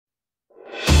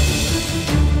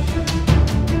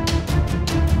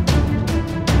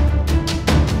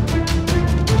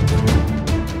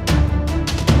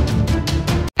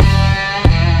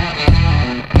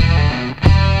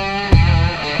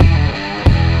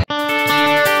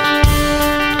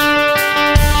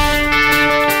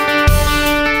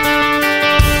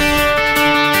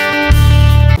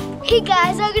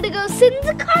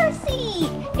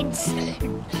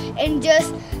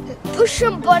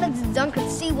some buttons and Dunk can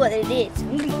see what it is.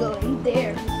 I'm gonna go in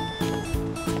there.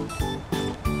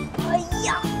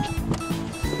 Yeah.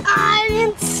 I'm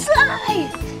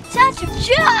inside. Time to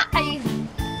drive.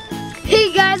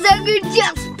 Hey guys, I can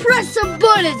just press some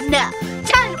buttons now.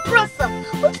 Time to press them.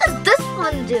 What does this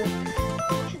one do?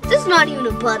 This is not even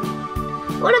a button.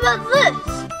 What about this?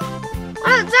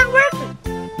 Oh, it's not working.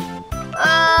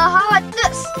 How about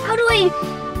this? How do I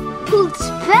pull this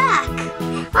back?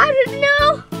 I don't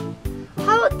know.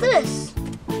 How about this?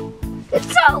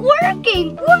 It's not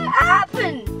working. What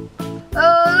happened?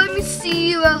 Let me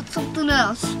see about something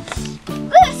else.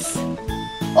 This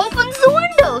opens the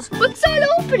windows, but it's not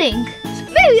opening.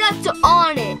 Maybe that's to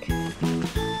on it.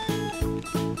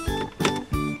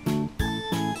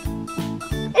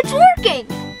 It's working.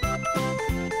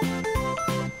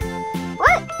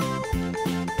 What?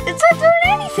 It's not doing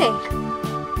anything.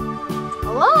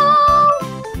 Hello?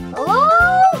 Hello?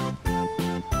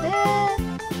 Yeah.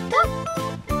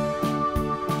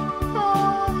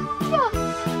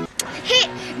 Hey,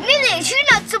 Nileash, you're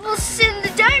not supposed to sit in the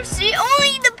driver's seat.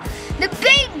 Only the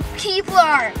big people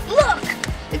are. Look,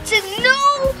 it says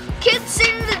no kids sit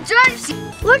in the driver's seat.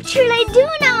 What should I do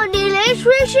now, Nileash?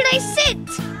 Where should I sit?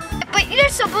 But you're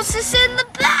supposed to sit in the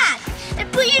back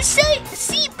and put your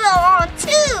seatbelt on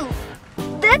too.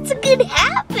 That's a good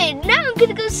habit. Now I'm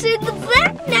gonna go sit in the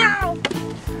back now.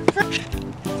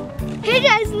 Hey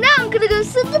guys, now I'm gonna go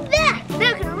sit in the back.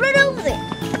 Now I'm gonna run over there.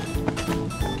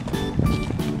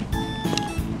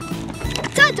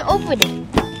 Time to open it.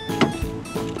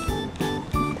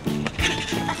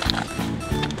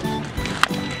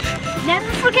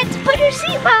 Never forget to put your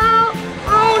seatbelt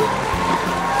on.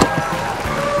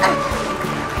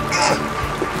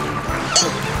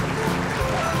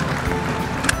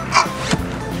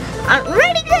 I'm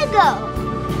ready to go.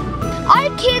 All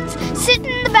kids sit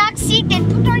in the back seat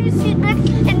and put on your seatbelt,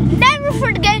 and never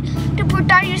forget to put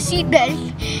on your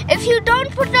seatbelt. If you don't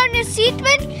put on your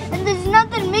seatbelt and there's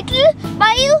nothing middle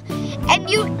by you, and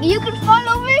you can fall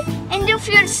over, and if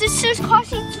your sister's car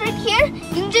seat's right here,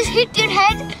 you can just hit your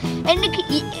head, and it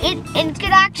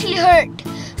could actually hurt.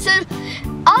 So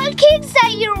all kids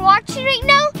that you're watching right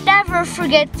now, never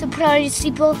forget to put on your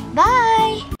seatbelt.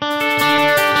 Bye.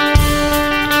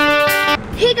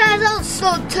 Hey guys, I was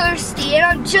so thirsty and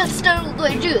I'm just done with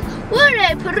my juice. Where did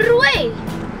I put it away?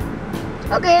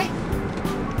 Okay.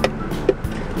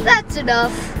 That's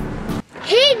enough.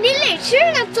 Hey Nileash,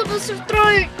 you're not supposed to throw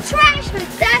your trash like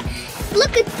that.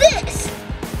 Look at this.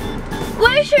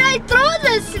 Where should I throw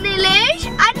this, Nileash?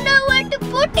 I don't know where to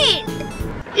put it.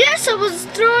 You're supposed to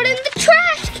throw it in the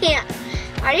trash can.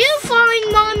 Are you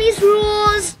following Mommy's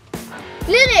rules?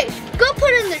 Nileash, go put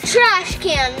it in the trash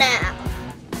can now.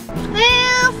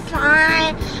 Well,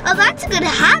 fine. Oh, that's a good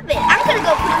habit. I'm gonna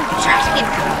go put it in the trash can.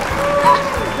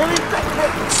 Let me put my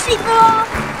seatbelt.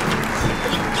 Let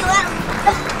me get out.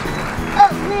 Oh,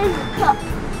 there's the cup.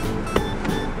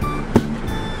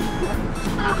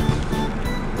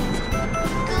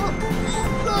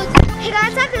 Hey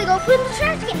guys, I'm gonna go put it in the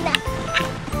trash can now.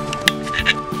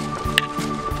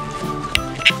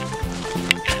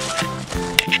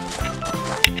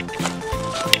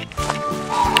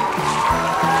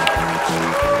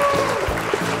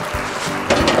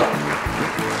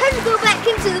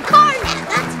 To the car now.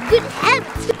 That's a good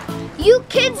habit. You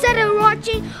kids that are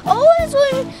watching, always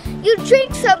when you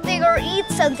drink something or eat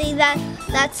something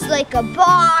that's like a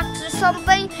box or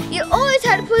something, you always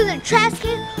have to put it in the trash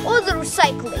can or the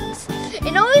recyclings.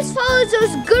 And always follow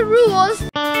those good rules.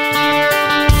 Time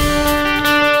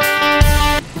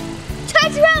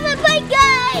to ride my bike,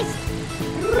 guys!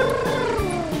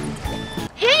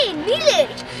 Hey,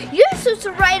 Nileash, you're supposed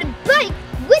to ride a bike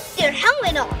with your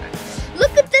helmet on.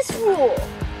 Look at this rule.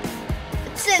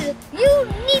 It says you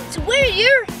need to wear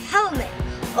your helmet,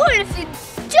 or if you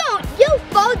don't, you'll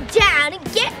fall down and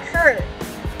get hurt.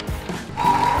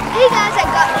 Hey guys, I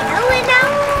got my helmet now.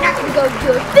 Not gonna go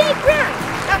do a big round.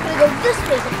 Not gonna go this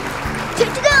way.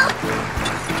 Time to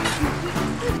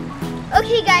go.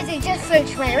 Okay guys, I just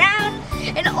finished my round.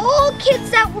 And all kids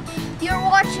that you're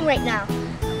watching right now,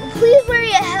 please wear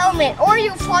your helmet or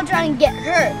you'll fall down and get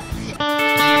hurt.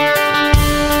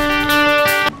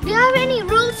 Do you have any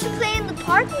rules to play in the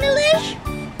park, Nileash?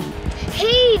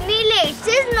 Hey, Nileash,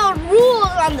 there's no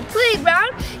rules on the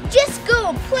playground. Just go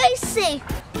and play safe.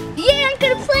 Yeah, I'm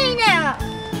gonna play now.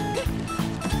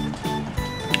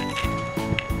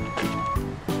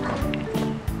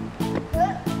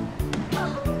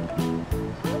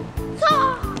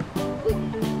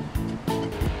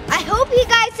 I hope you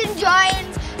guys enjoy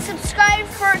and subscribe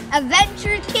for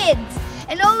Adventure Kids.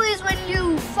 And always when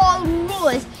you follow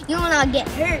rules, you will not get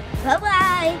hurt.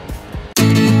 Bye-bye.